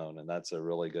some don't. And that's a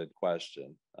really good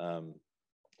question. A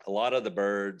lot of the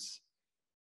birds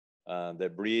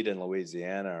that breed in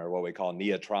Louisiana are what we call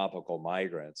neotropical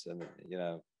migrants. And, you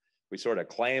know, we sort of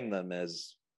claim them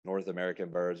as North American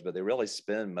birds, but they really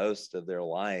spend most of their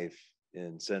life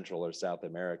in Central or South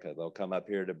America. They'll come up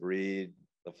here to breed,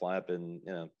 they'll fly up in,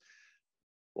 you know,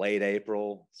 late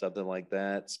April, something like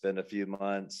that, spend a few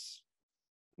months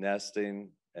nesting,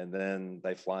 and then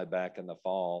they fly back in the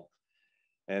fall.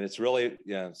 And it's really,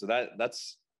 so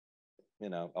that's, you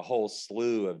know, a whole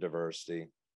slew of diversity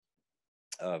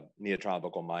of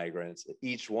neotropical migrants,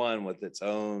 each one with its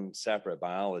own separate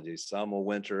biology. Some will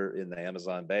winter in the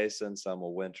Amazon basin, some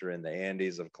will winter in the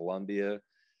Andes of Colombia,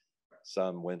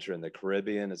 some winter in the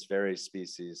Caribbean. It's very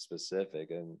species specific.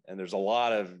 And there's a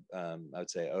lot of, I would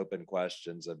say, open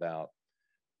questions about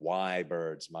why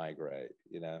birds migrate.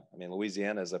 You know, I mean,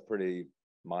 Louisiana is a pretty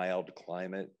mild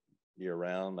climate year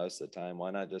round most of the time.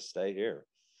 Why not just stay here?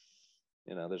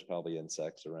 You know, there's probably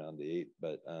insects around to eat,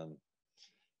 but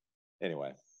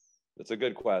anyway, it's a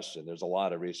good question. There's a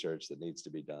lot of research that needs to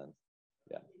be done.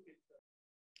 Yeah.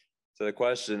 So the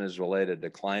question is related to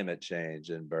climate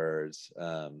change in birds.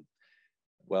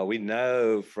 Well, we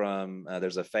know from,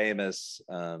 there's a famous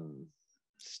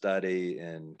study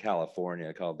in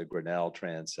California called the Grinnell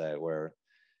Transect, where,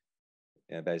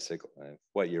 you know, basically,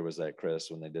 what year was that, Chris,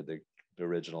 when they did the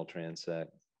original transect?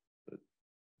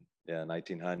 Yeah,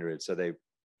 1900. So they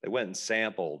went and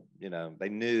sampled, you know, they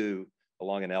knew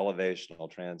along an elevational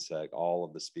transect all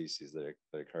of the species that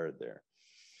occurred there.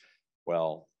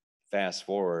 Well, fast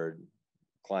forward,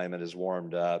 climate has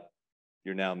warmed up.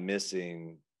 You're now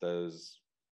missing those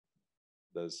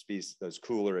species, those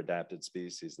cooler adapted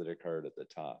species that occurred at the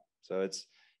top. So it's,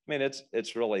 I mean,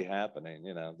 it's really happening.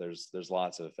 You know, there's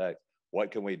lots of effects. What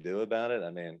can we do about it?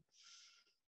 I mean,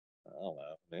 I don't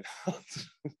know. I mean,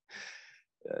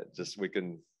 just we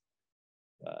can.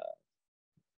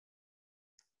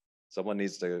 Someone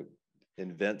needs to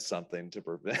invent something to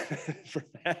prevent it from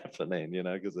happening. You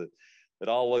know, because it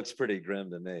all looks pretty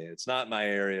grim to me. It's not my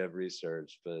area of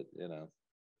research, but you know,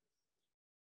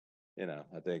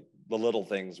 I think the little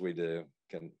things we do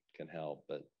can help.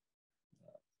 But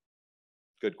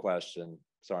good question.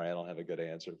 Sorry, I don't have a good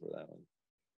answer for that one.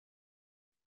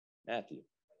 Matthew.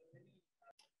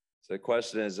 So the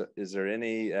question is there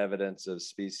any evidence of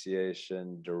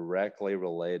speciation directly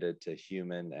related to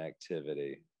human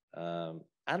activity?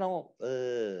 I don't,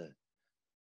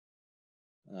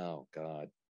 oh God,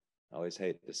 I always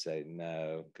hate to say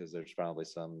no, because there's probably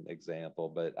some example,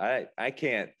 but I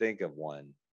can't think of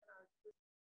one.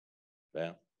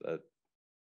 Yeah, but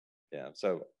yeah,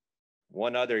 so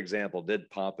one other example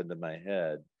did pop into my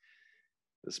head.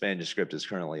 This manuscript is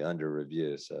currently under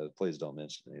review, so please don't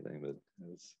mention anything, but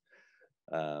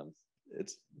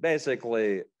it's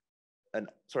basically an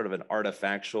sort of an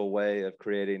artifactual way of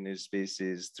creating new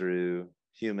species through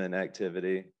human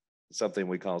activity, something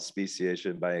we call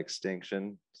speciation by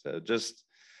extinction. So just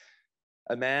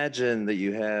imagine that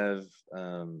you have,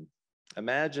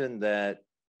 imagine that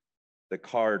the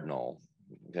cardinal,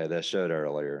 okay, that I showed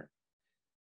earlier,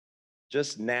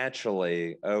 just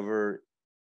naturally over,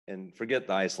 and forget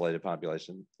the isolated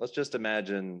population, let's just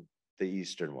imagine the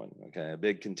eastern one, okay, a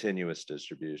big continuous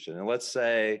distribution. And let's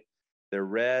say they're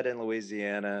red in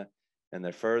Louisiana, and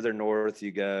the further north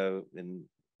you go, and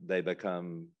they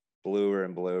become bluer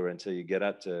and bluer until you get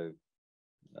up to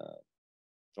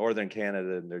northern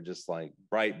Canada, and they're just like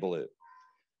bright blue.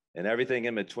 And everything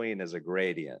in between is a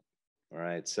gradient, all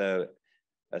right? So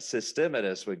a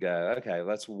systematist would go, okay,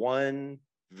 that's one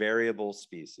variable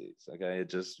species, okay?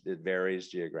 It varies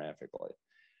geographically.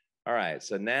 All right,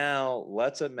 so now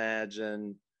let's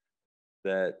imagine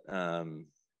that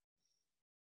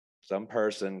some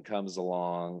person comes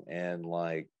along and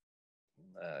like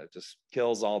just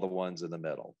kills all the ones in the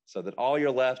middle, so that all you're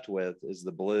left with is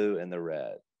the blue and the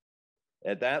red.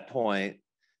 At that point,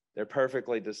 they're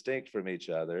perfectly distinct from each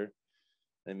other.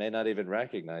 They may not even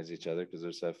recognize each other because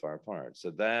they're so far apart. So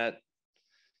that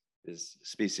is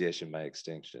speciation by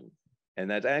extinction. And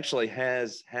that actually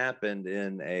has happened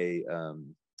in a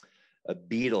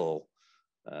beetle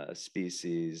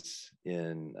species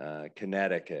in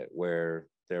Connecticut, where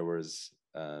there was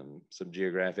some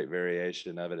geographic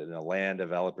variation of it, and a land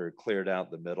developer cleared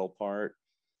out the middle part,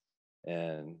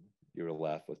 and you were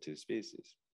left with two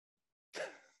species.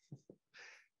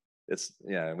 it's,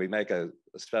 we make a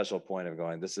special point of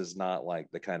going, this is not like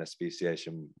the kind of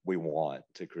speciation we want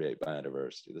to create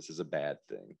biodiversity. This is a bad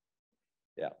thing.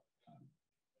 Yeah.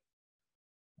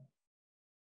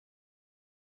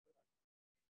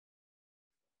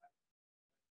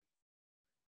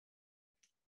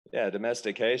 Yeah,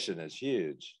 domestication is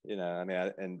huge, I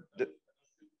mean,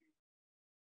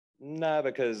 no,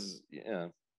 because,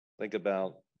 think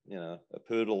about, a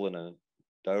poodle and a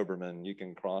Doberman, you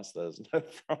can cross those, no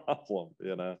problem,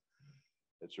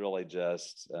 It's really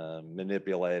just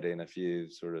manipulating a few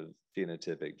sort of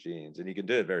phenotypic genes, and you can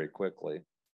do it very quickly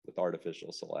with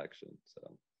artificial selection, so.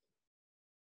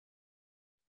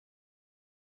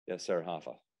 Yes, sir,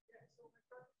 Hoffa.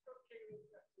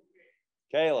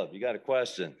 Caleb, you got a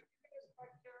question?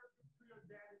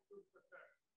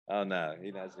 Oh no, he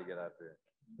has to get up here.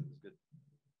 Good.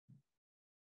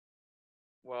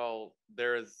 Well,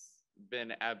 there's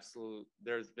been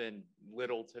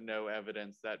little to no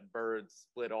evidence that birds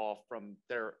split off from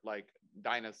their like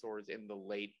dinosaurs in the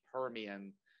late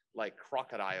Permian, like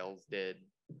crocodiles did.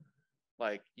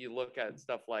 Like you look at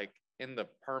stuff like in the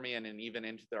Permian and even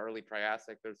into the early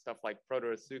Triassic, there's stuff like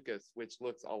Proterosuchus, which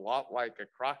looks a lot like a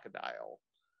crocodile.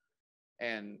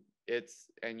 And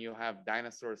you have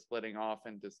dinosaurs splitting off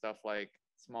into stuff like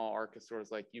small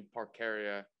archosaurs like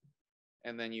Euparkeria.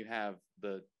 And then you have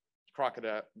the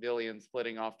crocodilian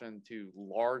splitting off into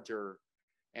larger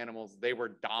animals. They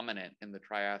were dominant in the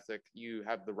Triassic. You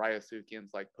have the Ryosuchians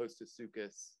like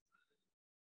Postosuchus,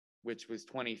 which was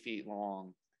 20 feet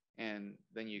long. And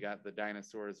then you got the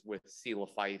dinosaurs with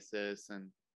Coelophysis and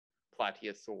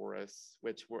Plateosaurus,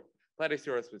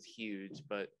 Plateosaurus was huge,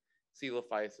 but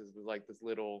Coelophysis was like this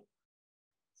little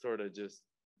sort of just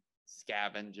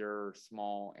scavenger,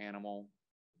 small animal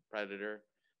predator.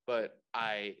 But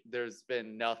there's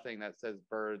been nothing that says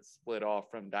birds split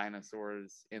off from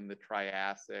dinosaurs in the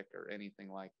Triassic or anything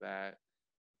like that.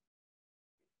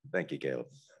 Thank you, Caleb.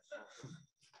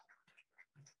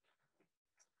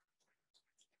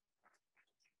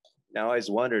 Now, I always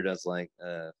wondered, I was like,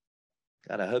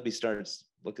 God, I hope he starts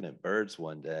looking at birds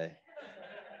one day.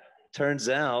 Turns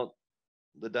out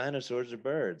the dinosaurs are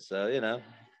birds. So,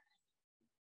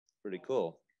 pretty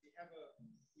cool.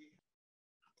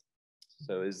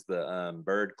 So is the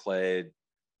bird clade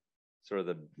sort of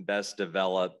the best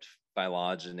developed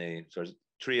phylogeny, sort of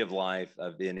tree of life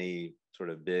of any sort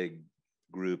of big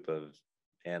group of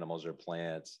animals or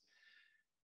plants?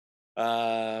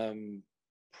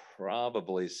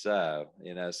 Probably so,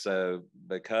 so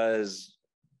because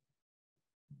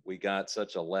we got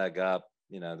such a leg up,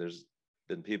 there's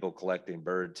been people collecting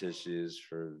bird tissues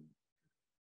for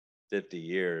 50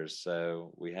 years.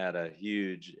 So we had a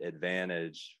huge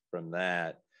advantage from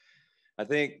that. I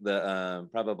think the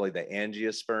probably the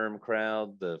angiosperm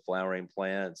crowd, the flowering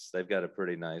plants, they've got a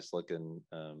pretty nice looking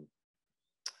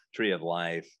tree of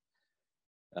life.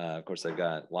 Of course, they've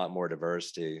got a lot more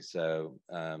diversity. So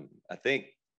I think,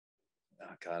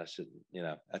 oh God,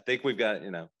 I think we've got,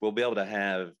 we'll be able to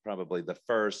have probably the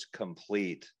first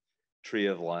complete tree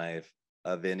of life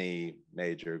of any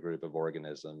major group of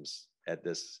organisms at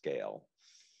this scale.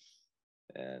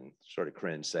 And sort of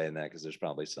cringe saying that because there's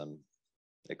probably some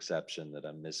exception that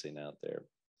I'm missing out there.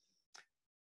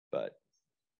 But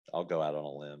I'll go out on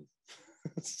a limb.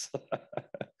 So,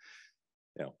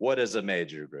 what is a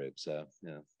major group? So,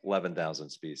 11,000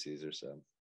 species or so.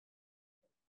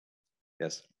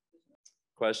 Yes.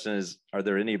 Question is, are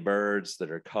there any birds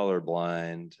that are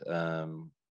colorblind?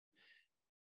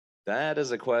 That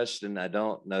is a question I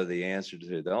don't know the answer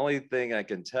to. The only thing I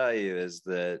can tell you is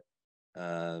that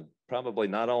probably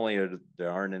not only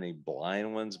there aren't any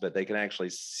blind ones, but they can actually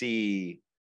see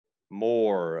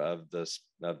more of the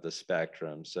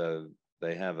spectrum. So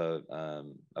they have a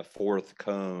fourth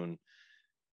cone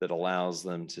that allows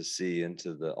them to see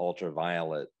into the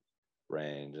ultraviolet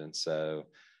range. And so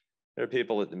there are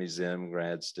people at the museum,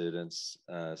 grad students,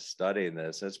 studying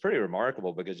this. And it's pretty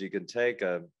remarkable because you can take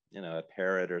a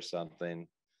parrot or something,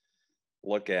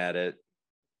 look at it,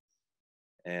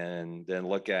 and then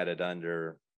look at it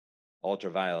under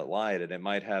ultraviolet light, and it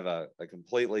might have a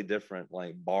completely different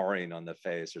like barring on the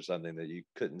face or something that you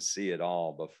couldn't see at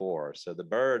all before. So the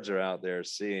birds are out there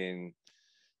seeing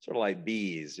sort of like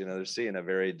bees, they're seeing a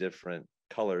very different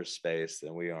color space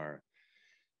than we are.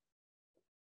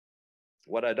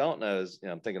 What I don't know is,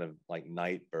 I'm thinking of like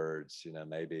night birds,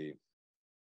 maybe.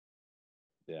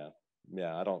 Yeah.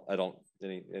 I don't,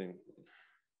 any,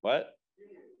 what?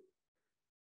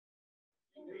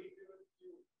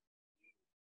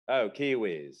 Oh,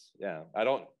 kiwis. Yeah. I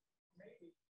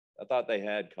thought they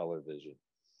had color vision,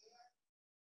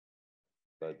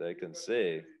 but they can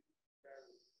see.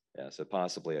 Yeah, so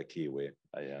possibly a kiwi.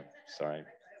 Yeah, sorry.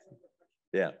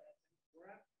 Yeah.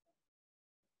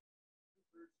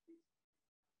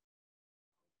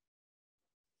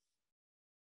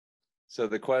 So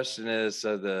the question is,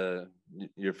 so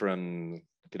you're from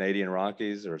Canadian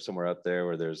Rockies or somewhere up there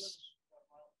where there's,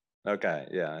 okay,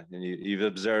 yeah. And you've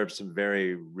observed some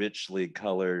very richly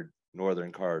colored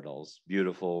northern cardinals,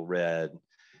 beautiful red.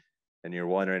 And you're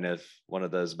wondering if one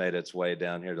of those made its way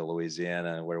down here to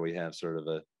Louisiana, where we have sort of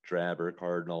a drabber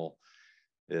cardinal,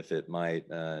 if it might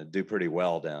do pretty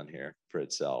well down here for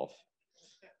itself.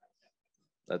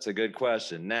 That's a good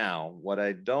question. Now, what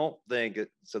I don't think,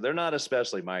 so they're not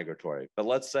especially migratory, but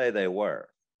let's say they were.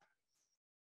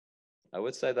 I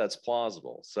would say that's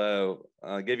plausible. So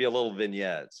I'll give you a little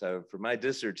vignette. So for my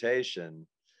dissertation,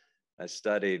 I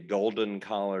studied golden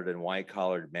collared and white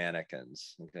collared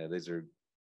manakins. Okay, these are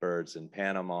birds in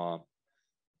Panama.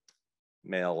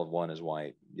 Male of one is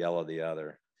white, yellow the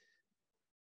other.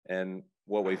 And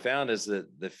what we found is that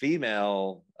the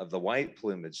female of the white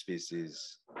plumage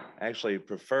species actually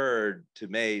preferred to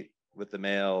mate with the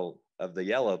male of the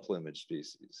yellow plumage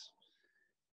species.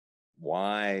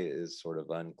 Why is sort of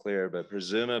unclear, but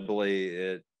presumably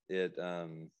it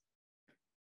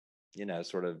you know,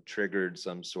 sort of triggered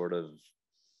some sort of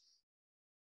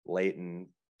latent,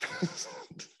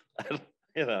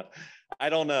 you know, I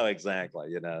don't know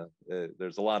exactly, you know,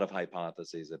 there's a lot of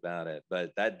hypotheses about it,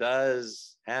 but that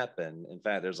does happen. In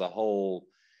fact, there's a whole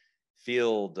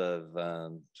field of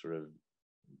sort of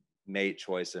mate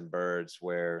choice in birds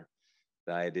where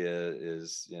the idea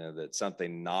is, you know, that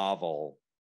something novel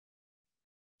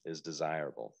is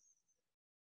desirable.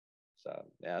 So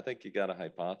yeah, I think you got a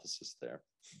hypothesis there.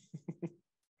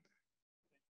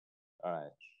 All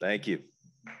right, thank you.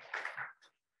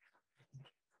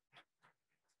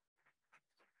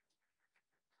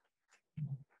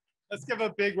 Let's give a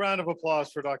big round of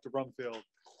applause for Dr. Brumfield.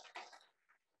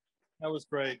 That was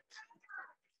great.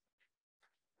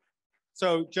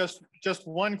 So just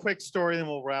one quick story and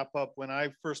we'll wrap up. When I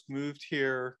first moved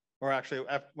here, or actually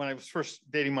when I was first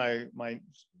dating my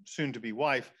soon-to-be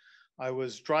wife, I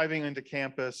was driving into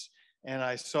campus and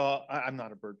I saw, I'm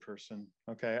not a bird person,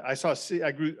 okay? I saw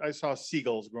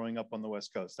seagulls growing up on the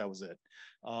West Coast, that was it.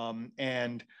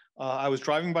 I was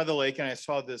driving by the lake and I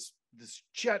saw this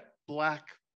jet black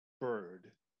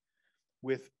bird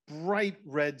with bright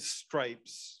red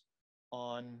stripes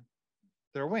on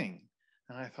their wing.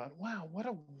 And I thought, wow, what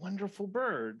a wonderful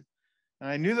bird. And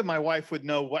I knew that my wife would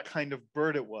know what kind of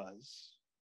bird it was.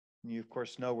 And you, of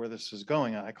course, know where this is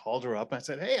going. And I called her up and I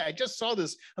said, hey, I just saw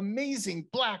this amazing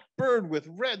black bird with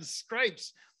red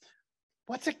stripes.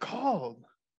 What's it called?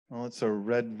 Well, it's a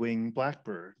red-winged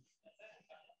blackbird.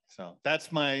 So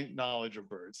that's my knowledge of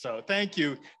birds. So thank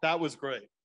you. That was great.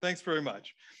 Thanks very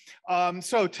much.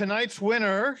 So tonight's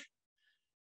winner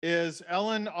is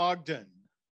Ellen Ogden.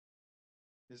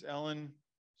 Is Ellen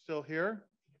still here?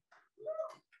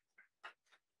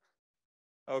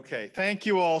 Okay, thank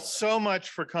you all so much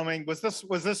for coming. Was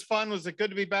this fun? Was it good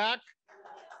to be back?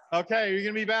 Okay, you're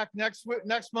gonna be back next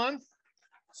month?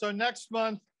 So next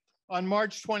month on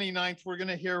March 29th, we're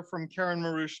gonna hear from Karen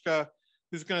Marushka,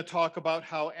 who's gonna talk about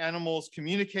how animals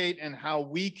communicate and how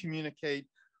we communicate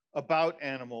about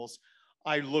animals.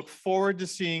 I look forward to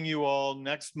seeing you all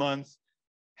next month.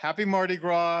 Happy Mardi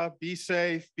Gras, be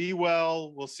safe, be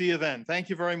well. We'll see you then. Thank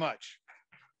you very much.